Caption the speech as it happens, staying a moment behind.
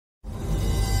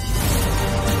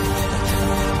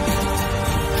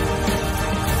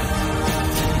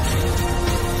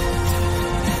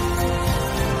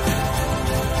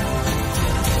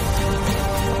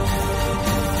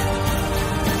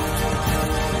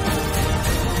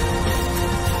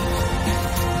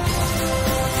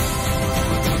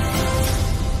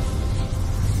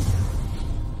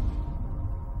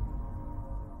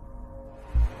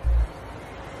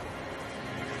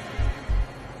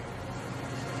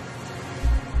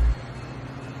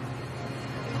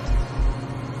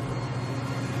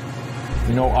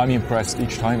You know, I'm impressed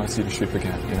each time I see the ship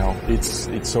again. You know, it's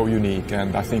so unique,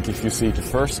 and I think if you see it the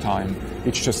first time,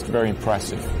 it's just very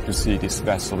impressive to see this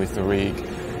vessel with the rig,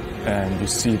 and you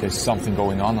see there's something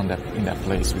going on in that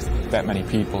place with that many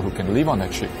people who can live on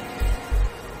that ship.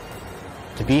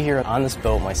 To be here on this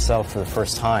boat myself for the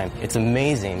first time, it's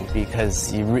amazing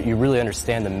because you really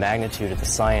understand the magnitude of the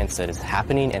science that is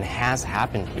happening and has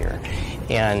happened here.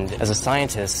 And as a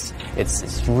scientist,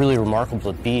 it's really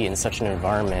remarkable to be in such an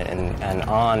environment and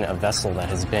on a vessel that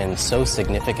has been so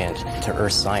significant to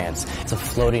Earth science. It's a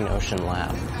floating ocean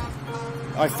lab.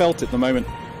 I felt it the moment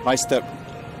I stepped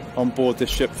on board this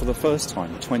ship for the first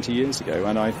time 20 years ago,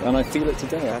 and I feel it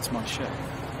today. That's my ship.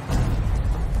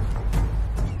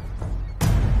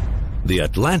 The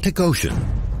Atlantic Ocean,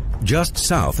 just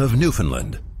south of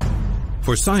Newfoundland.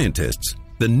 For scientists,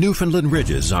 the Newfoundland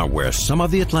ridges are where some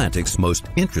of the Atlantic's most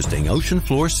interesting ocean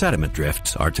floor sediment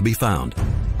drifts are to be found.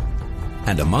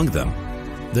 And among them,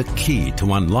 the key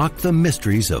to unlock the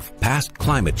mysteries of past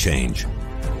climate change.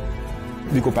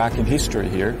 We go back in history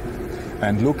here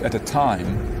and look at a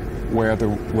time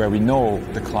where we know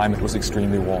the climate was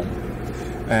extremely warm.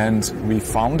 And we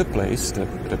found a place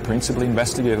that the principal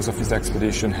investigators of this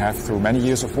expedition have, through many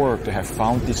years of work, they have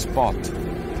found this spot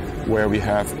where we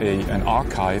have an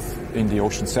archive in the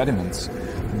ocean sediments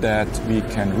that we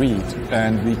can read,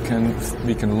 and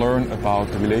we can learn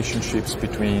about the relationships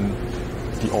between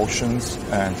the oceans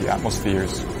and the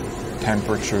atmospheres,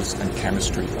 temperatures and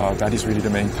chemistry. That is really the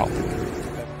main topic.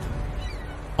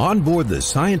 On board the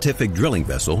scientific drilling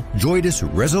vessel JOIDES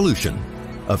Resolution,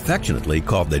 affectionately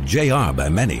called the JR by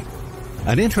many,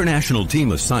 an international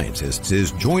team of scientists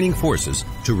is joining forces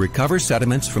to recover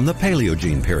sediments from the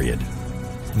Paleogene period.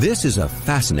 This is a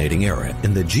fascinating era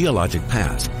in the geologic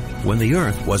past when the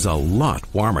Earth was a lot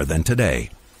warmer than today,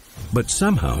 but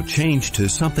somehow changed to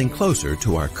something closer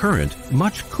to our current,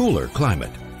 much cooler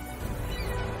climate.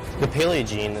 The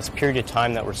Paleogene, this period of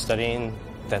time that we're studying,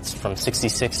 that's from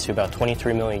 66 to about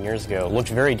 23 million years ago, looked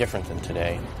very different than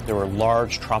today. There were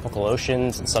large tropical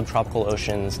oceans and subtropical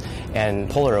oceans, and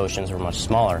polar oceans were much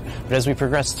smaller. But as we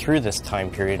progressed through this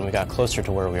time period and we got closer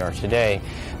to where we are today,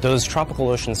 those tropical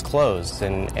oceans closed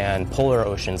and polar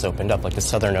oceans opened up, like the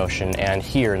Southern Ocean, and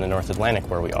here in the North Atlantic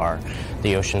where we are,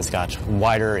 the oceans got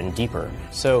wider and deeper.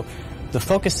 So the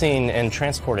focusing and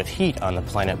transport of heat on the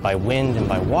planet by wind and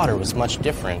by water was much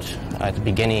different at the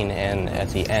beginning and at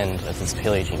the end of this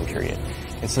Paleogene period.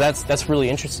 And so that's really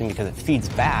interesting because it feeds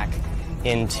back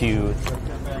into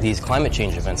these climate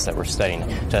change events that we're studying,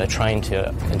 to trying to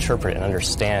interpret and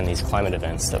understand these climate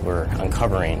events that we're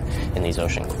uncovering in these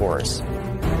ocean cores.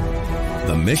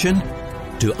 The mission?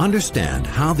 To understand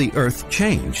how the Earth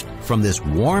changed from this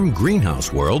warm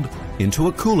greenhouse world into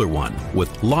a cooler one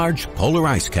with large polar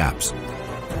ice caps.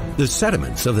 The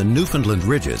sediments of the Newfoundland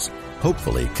ridges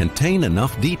hopefully contain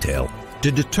enough detail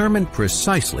to determine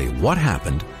precisely what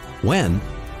happened, when,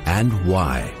 and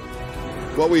why.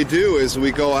 What we do is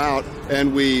we go out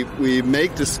and we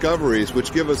make discoveries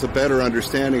which give us a better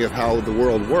understanding of how the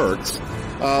world works.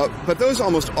 But those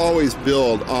almost always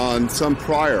build on some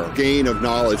prior gain of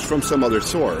knowledge from some other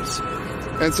source.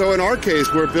 And so in our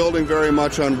case, we're building very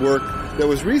much on work that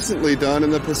was recently done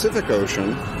in the Pacific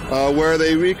Ocean, where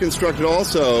they reconstructed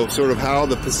also sort of how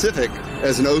the Pacific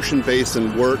as an ocean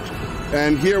basin worked.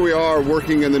 And here we are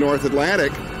working in the North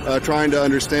Atlantic, trying to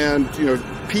understand,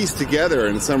 piece together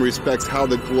in some respects how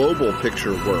the global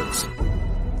picture works.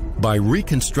 By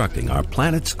reconstructing our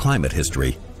planet's climate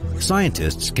history,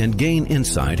 scientists can gain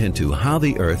insight into how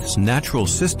the Earth's natural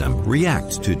system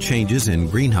reacts to changes in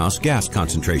greenhouse gas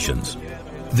concentrations.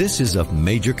 This is of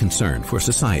major concern for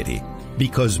society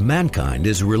because mankind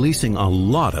is releasing a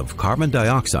lot of carbon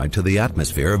dioxide to the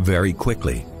atmosphere very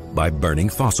quickly by burning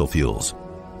fossil fuels.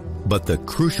 But the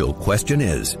crucial question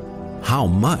is, how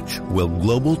much will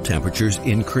global temperatures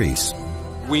increase?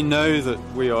 We know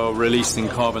that we are releasing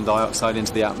carbon dioxide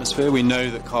into the atmosphere. We know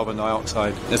that carbon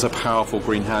dioxide is a powerful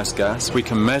greenhouse gas. We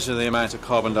can measure the amount of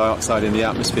carbon dioxide in the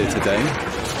atmosphere today,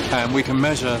 and we can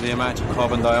measure the amount of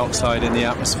carbon dioxide in the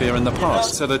atmosphere in the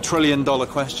past. So the trillion-dollar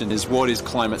question is, what is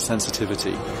climate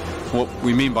sensitivity? What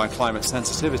we mean by climate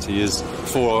sensitivity is,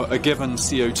 for a given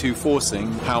CO2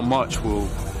 forcing, how much will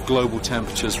global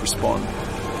temperatures respond?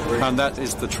 And that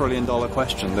is the trillion-dollar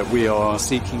question that we are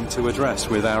seeking to address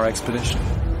with our expedition.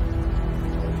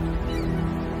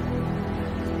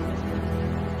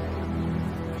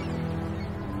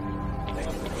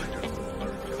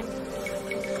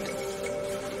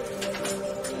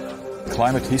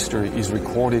 Climate history is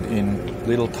recorded in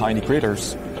little tiny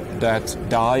critters that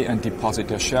die and deposit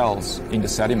their shells in the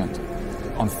sediment.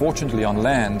 Unfortunately, on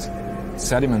land,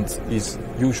 sediment is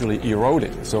usually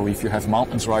eroded. So if you have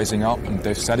mountains rising up and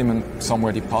there's sediment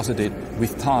somewhere deposited,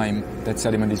 with time that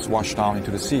sediment is washed down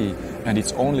into the sea, and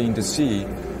it's only in the sea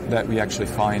that we actually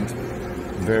find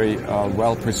very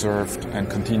well-preserved and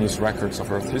continuous records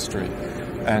of Earth history.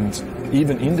 And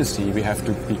even in the sea, we have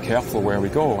to be careful where we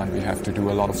go, and we have to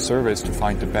do a lot of surveys to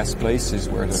find the best places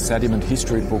where the sediment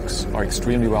history books are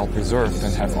extremely well preserved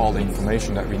and have all the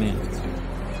information that we need.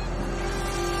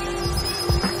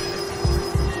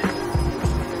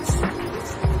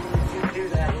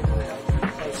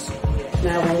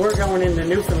 Now, when we're going into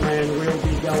Newfoundland, we'll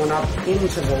be going up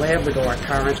into the Labrador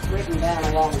current, written down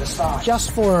along the side.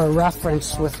 Just for a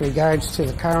reference with regards to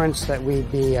the currents that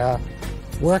we'd be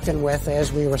working with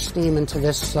as we were steaming to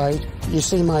this site, you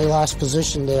see my last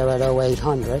position there at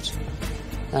 0800,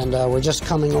 and we're just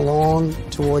coming along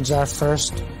towards our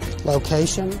first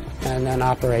location, and then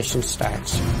operation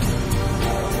starts.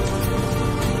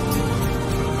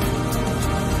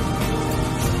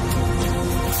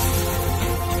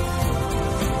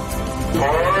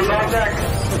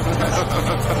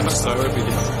 So it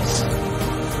begins.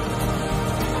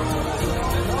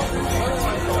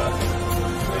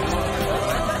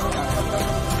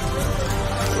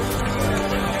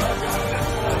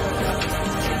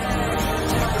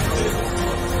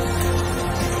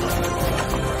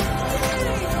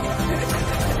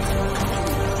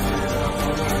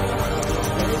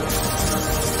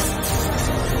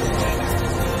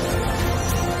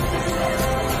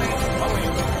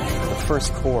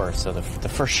 First core, so the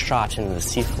first shot into the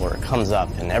seafloor comes up,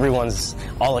 and everyone's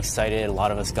all excited. A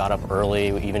lot of us got up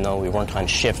early, even though we weren't on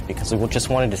shift, because we just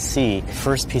wanted to see the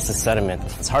first piece of sediment.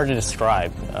 It's hard to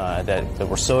describe that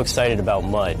we're so excited about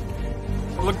mud.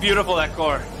 Look beautiful, that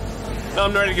core. Now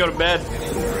I'm ready to go to bed.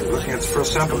 Looking at the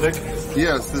first sample, Dick?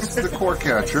 Yes, this is the core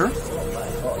catcher.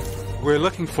 We're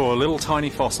looking for little tiny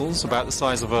fossils about the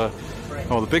size of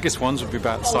the biggest ones would be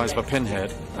about the size of a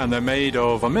pinhead, and they're made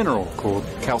of a mineral called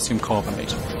calcium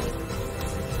carbonate.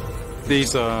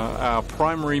 These are our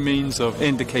primary means of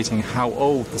indicating how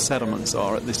old the sediments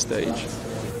are at this stage.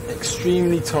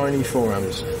 Extremely tiny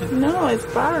forams. No, it's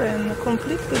barren,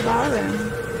 completely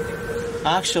barren.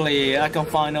 Actually, I can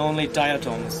find only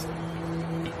diatoms.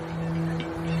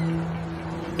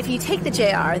 If you take the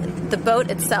JR, the boat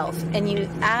itself, and you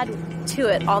add to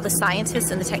it all the scientists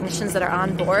and the technicians that are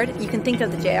on board, you can think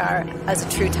of the JR as a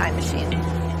true time machine.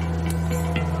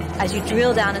 As you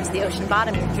drill down into the ocean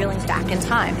bottom, you're drilling back in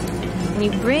time. And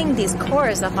you bring these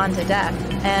cores up onto deck,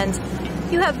 and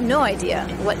you have no idea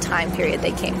what time period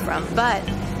they came from, but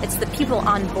it's the people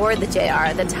on board the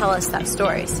JR that tell us that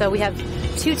story. So we have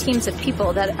two teams of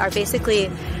people that are basically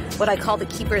what I call the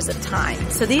keepers of time.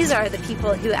 So these are the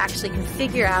people who actually can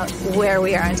figure out where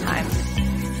we are in time.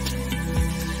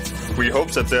 We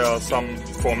hope that there are some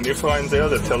foraminifera in there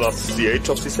that tell us the age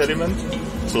of the sediment,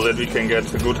 so that we can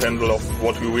get a good handle of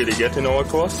what we really get in our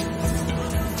course.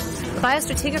 A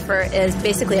biostratigrapher is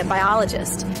basically a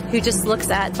biologist who just looks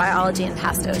at biology in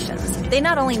past oceans. They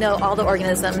not only know all the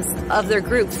organisms of their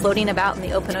group floating about in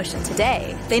the open ocean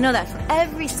today, they know that for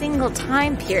every single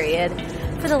time period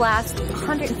for the last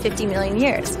 150 million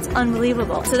years. It's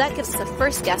unbelievable. So that gives us a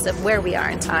first guess of where we are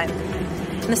in time.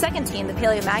 And the second team, the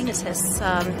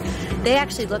paleomagnetists, they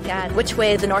actually look at which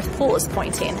way the North Pole is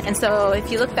pointing. And so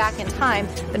if you look back in time,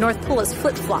 the North Pole is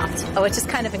flip-flopped, which is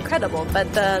kind of incredible,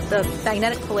 but the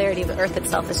magnetic polarity of the Earth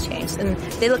itself has changed. And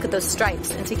they look at those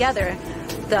stripes, and together,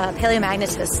 the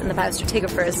paleomagnetists and the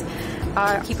biostratigraphers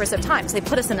are keepers of time. So they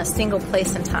put us in a single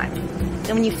place in time.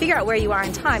 And when you figure out where you are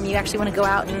in time, you actually want to go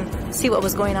out and see what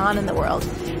was going on in the world.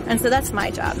 And so that's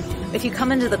my job. If you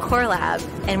come into the core lab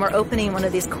and we're opening one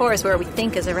of these cores where we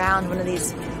think is around one of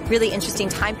these really interesting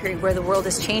time period where the world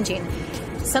is changing,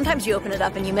 sometimes you open it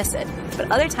up and you miss it. But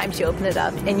other times you open it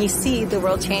up and you see the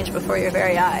world change before your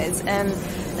very eyes. And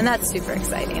that's super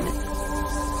exciting.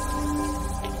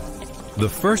 The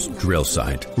first drill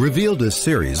site revealed a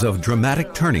series of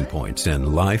dramatic turning points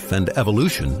in life and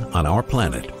evolution on our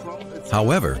planet.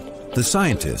 However, the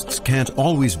scientists can't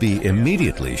always be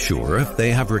immediately sure if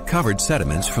they have recovered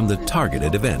sediments from the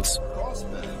targeted events.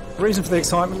 The reason for the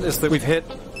excitement is that we've hit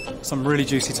some really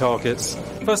juicy targets.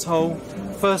 First hole,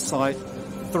 first site,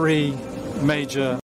 3 major